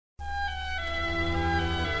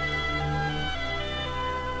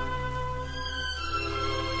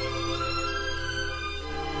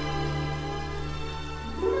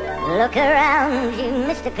Look around you,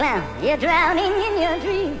 Mr. Clown, you're drowning in your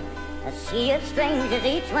dream. A sea of strangers,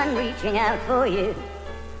 each one reaching out for you.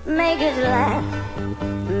 Make us laugh,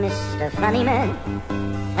 Mr. Funny Man.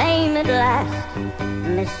 Fame at last,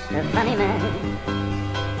 Mr. Funny Man.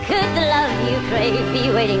 Could the love you crave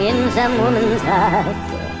be waiting in some woman's heart?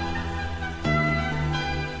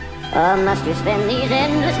 Or must you spend these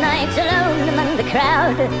endless nights alone among the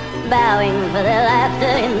crowd, bowing for their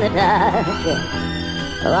laughter in the dark,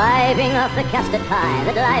 wiping off the custard pie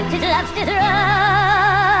that life is loves to throw,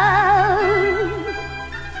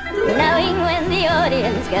 knowing when the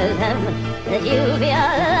audience goes home that you'll be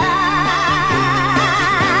all alone.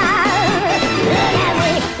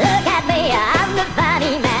 Look at me, I'm the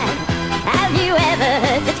funny man. Have you ever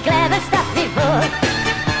heard such clever stuff before?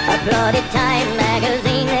 Applauded Time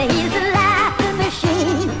magazine, he's the laughter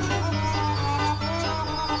machine.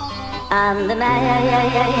 I'm the man,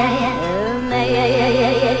 you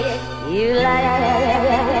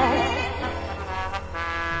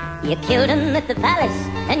You killed him at the palace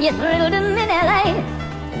and you thrilled him in LA.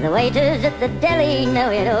 And the waiters at the deli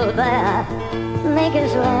know it all by heart. Make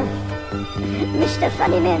us laugh, Mr.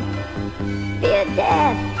 Funny Man. Be a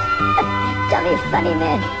dad, dummy funny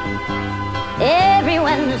man.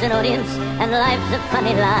 Everyone's an audience and life's a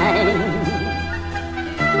funny line.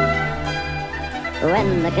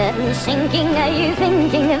 When the curtain's sinking, are you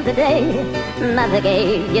thinking of the day Mother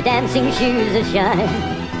gave your dancing shoes a shine,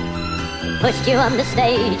 pushed you on the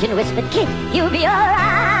stage and whispered, "Kid, you'll be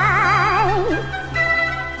alright."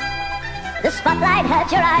 The spotlight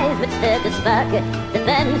hurt your eyes but stirred the spark that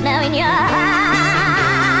burns now in your heart.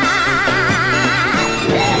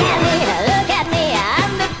 Look at me,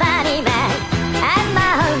 I'm the funny man, and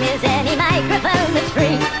my home is any microphone that's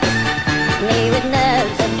free. Me with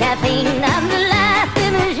nerves and caffeine, I'm the laughter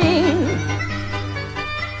machine.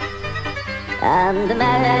 I'm the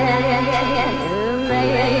man,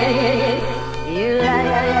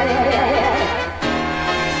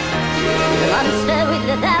 the monster with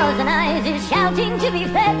 1,000 eyes is shouting to be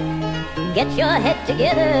fed. Get your head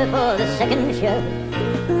together for the second show.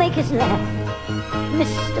 Make us laugh,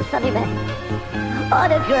 Mr. Funny Man.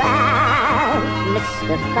 Autograph,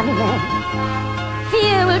 Mr. Funny Man.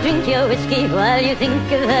 Fear will drink your whiskey while you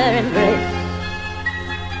think of her embrace,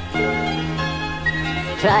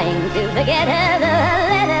 trying to forget her, the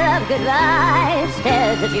letter of goodbye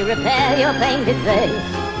stares as you repair your painted face.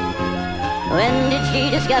 When did she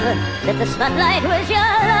discover that the spotlight was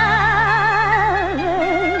your love?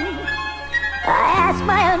 I ask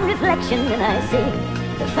my own reflection and I see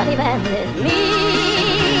the funny man is me.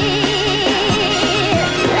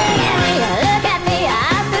 Look at me,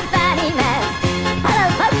 I'm the funny man. Hello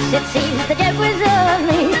folks, it seems the joke was all on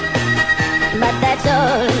me, but that's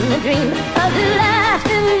all in the dream of the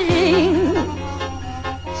laughter machine.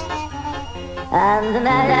 I'm the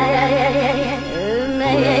man.